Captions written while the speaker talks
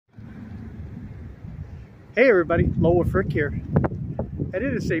Hey everybody, Lowell Frick here. And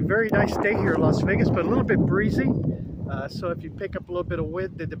it is a very nice day here in Las Vegas, but a little bit breezy. So if you pick up a little bit of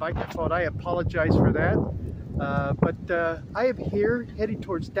wind in the microphone, I apologize for that. But I am here heading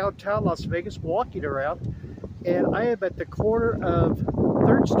towards downtown Las Vegas, walking around, and I am at the corner of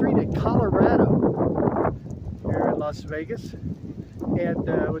 3rd Street and Colorado here in Las Vegas. And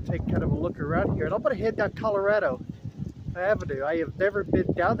we'll take kind of a look around here. And I'm going to head down Colorado Avenue. I have never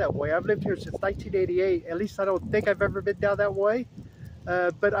been down that way. I've lived here since 1988. At least I don't think I've ever been down that way.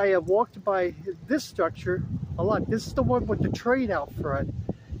 But I have walked by this structure a lot. This is the one with the train out front.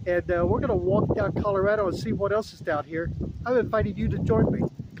 And we're going to walk down Colorado and see what else is down here. I'm inviting you to join me.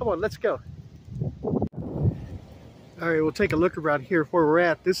 Come on, let's go. All right, we'll take a look around here where we're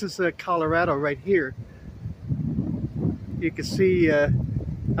at. This is Colorado right here. You can see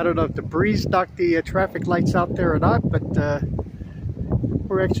I don't know if the breeze knocked the traffic lights out there or not, but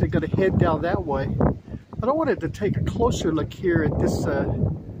we're actually going to head down that way. But I wanted to take a closer look here at this.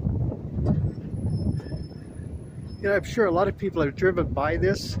 You know, I'm sure a lot of people have driven by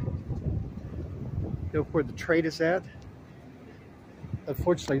this, you know, where the train is at.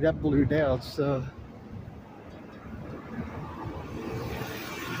 Unfortunately, that blew down, so.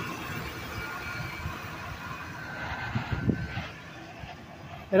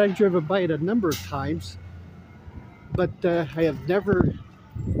 And I've driven by it a number of times, but I have never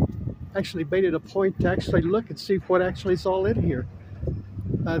actually made it a point to actually look and see what actually is all in here.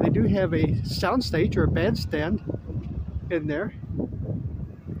 They do have a soundstage or a bandstand in there.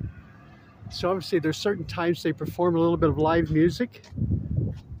 So obviously there's certain times they perform a little bit of live music.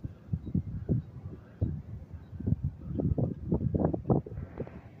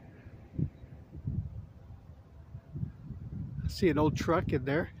 See an old truck in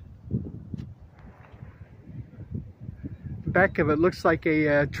there. Back of it looks like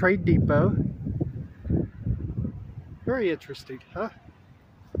a train depot. Very interesting, huh?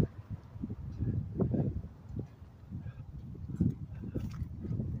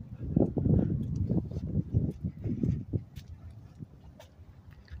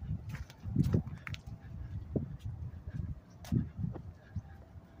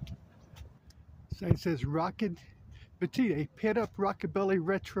 Sign says Rockin' Boutique, a pin-up rockabilly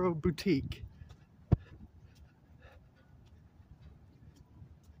retro boutique.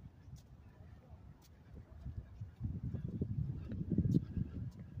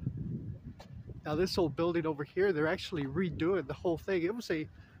 Now this old building over here, they're actually redoing the whole thing. It was a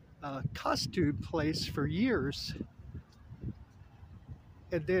costume place for years.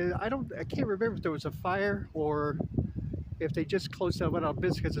 And then I can't remember if there was a fire or if they just closed down, went out of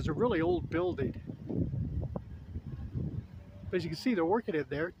business, because it's a really old building. But as you can see, they're working in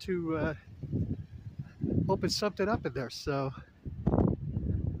there to open something up in there. So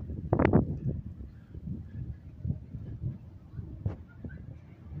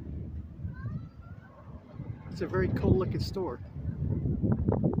it's a very cool looking store.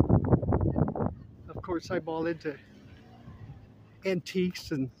 Of course, I'm all into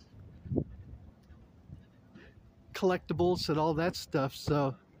antiques and collectibles and all that stuff,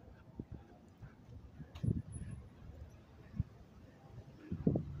 so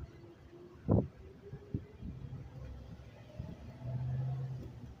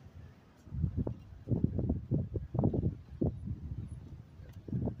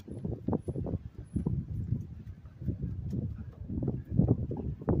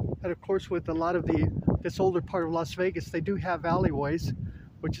and of course with a lot of this older part of Las Vegas, they do have alleyways,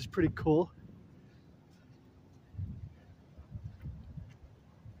 which is pretty cool.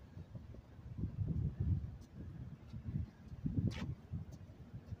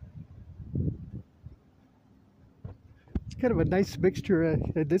 It's kind of a nice mixture.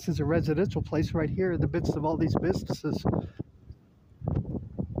 This is a residential place right here in the midst of all these businesses.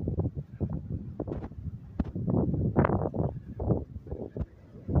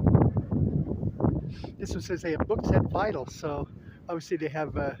 This one says they have books and vinyl, so obviously they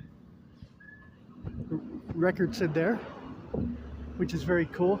have records in there, which is very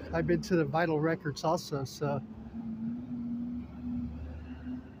cool. I've been to the vinyl records also, so.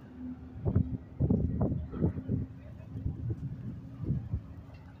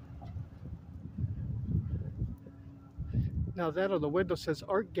 Now that on the window says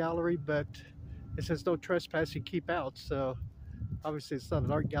art gallery, but it says no trespassing, keep out, so obviously it's not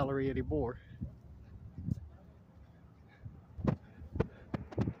an art gallery anymore.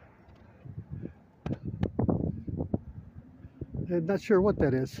 I'm not sure what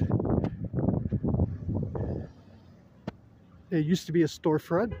that is. It used to be a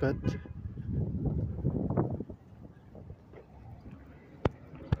storefront, but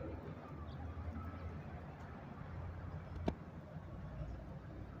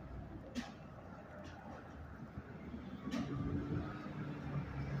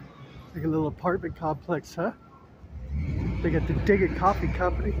like a little apartment complex, huh? They got the Dig It Coffee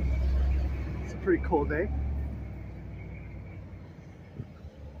Company. It's a pretty cool day.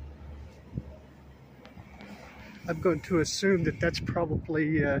 I'm going to assume that that's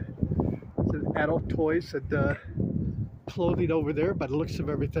probably adult toys and clothing over there by the looks of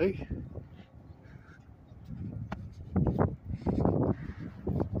everything.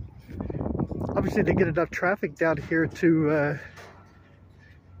 Obviously they get enough traffic down here to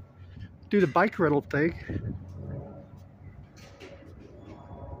do the bike rental thing.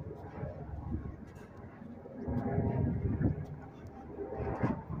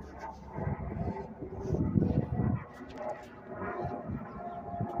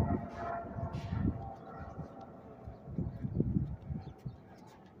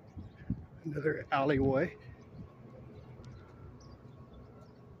 Another alleyway.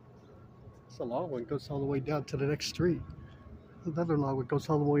 It's a long one, goes all the way down to the next street. Another long one goes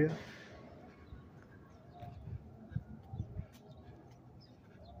all the way up.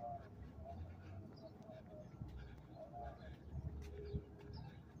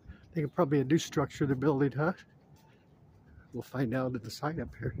 I think it's probably a new structure they're building, huh? We'll find out at the sign up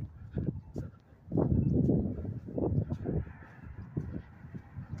here.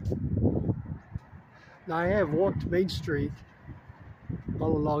 Now I have walked Main Street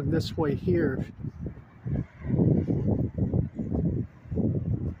all along this way here.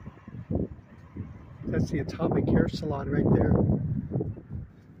 That's the Atomic Hair Salon right there.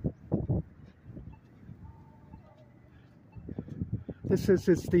 This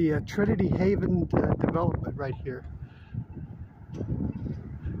is the Trinity Haven development right here.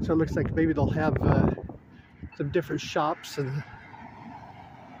 So it looks like maybe they'll have some different shops and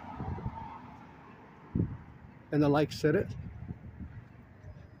the likes in it.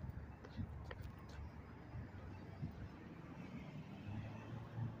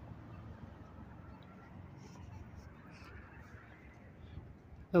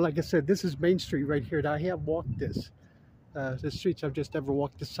 And like I said, this is Main Street right here. Now I have walked this. The streets, I've just never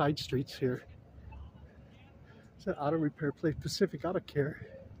walked the side streets here. It's an auto repair place, Pacific Auto Care.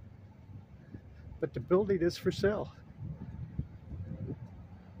 But the building is for sale.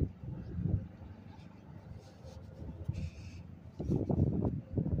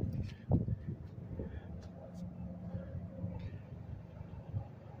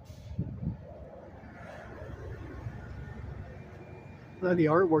 Now the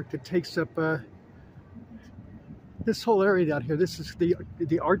artwork that takes up this whole area down here. This is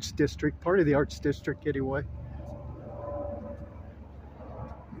the Arts District, part of the Arts District anyway.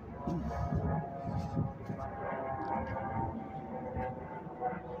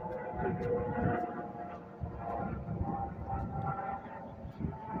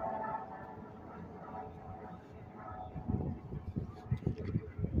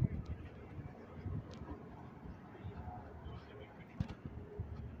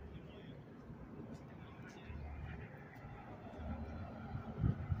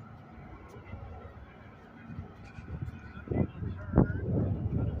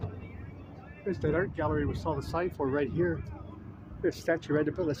 There's that art gallery we saw the sign for right here. There's a statue right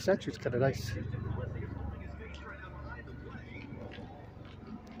there. The statue's kind of nice.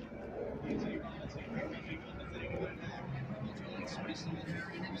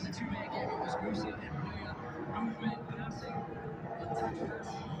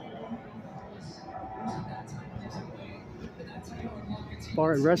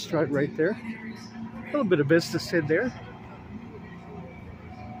 Bar and restaurant right there. A little bit of business in there.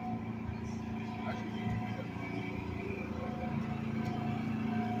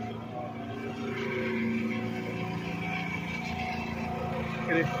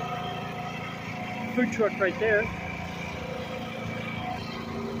 And a food truck right there.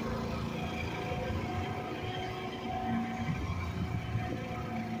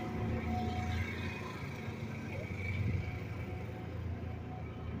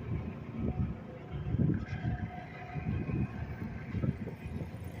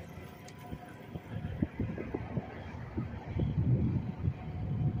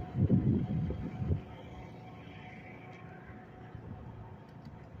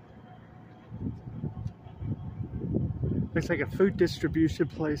 Looks like a food distribution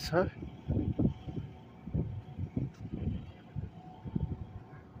place, huh?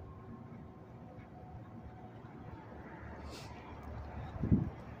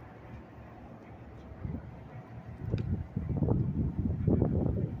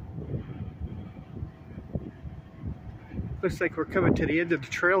 Looks like we're coming to the end of the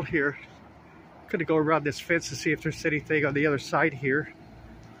trail here. Gonna go around this fence to see if there's anything on the other side here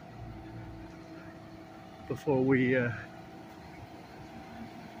before we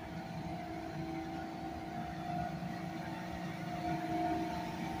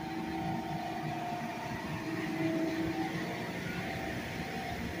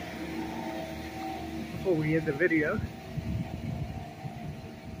before we end the video.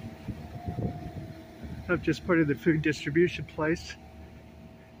 I've just put in the food distribution place.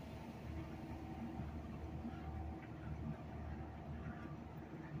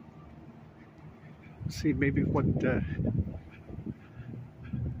 Let's see maybe what no,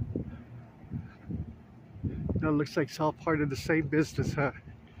 it looks like it's all part of the same business, huh?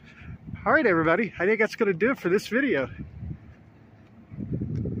 All right, everybody, I think that's going to do it for this video.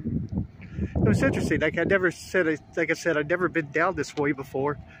 It was interesting. Like I said, I'd never been down this way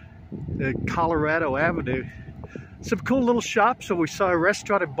before. Colorado Avenue. Some cool little shops. So we saw a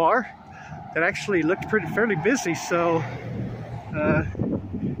restaurant and bar that actually looked fairly busy. So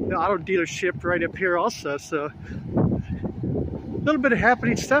the auto dealership right up here also. So a little bit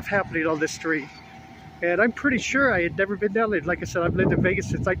of stuff happening on this street. And I'm pretty sure I had never been down there. Like I said, I've lived in Vegas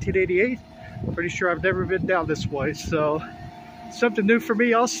since 1988. Pretty sure I've never been down this way. So something new for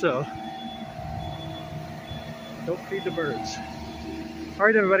me also. Don't feed the birds. All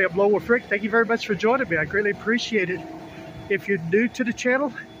right, everybody, I'm Lone Wolf Rick. Thank you very much for joining me. I greatly appreciate it. If you're new to the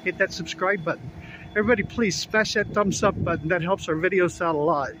channel, hit that subscribe button. Everybody, please smash that thumbs up button. That helps our videos out a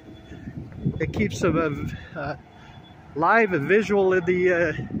lot. It keeps them live and visual in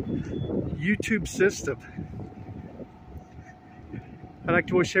the YouTube system. I'd like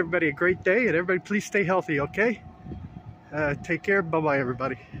to wish everybody a great day, and everybody please stay healthy, okay? Take care. Bye-bye,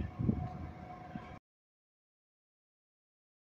 everybody.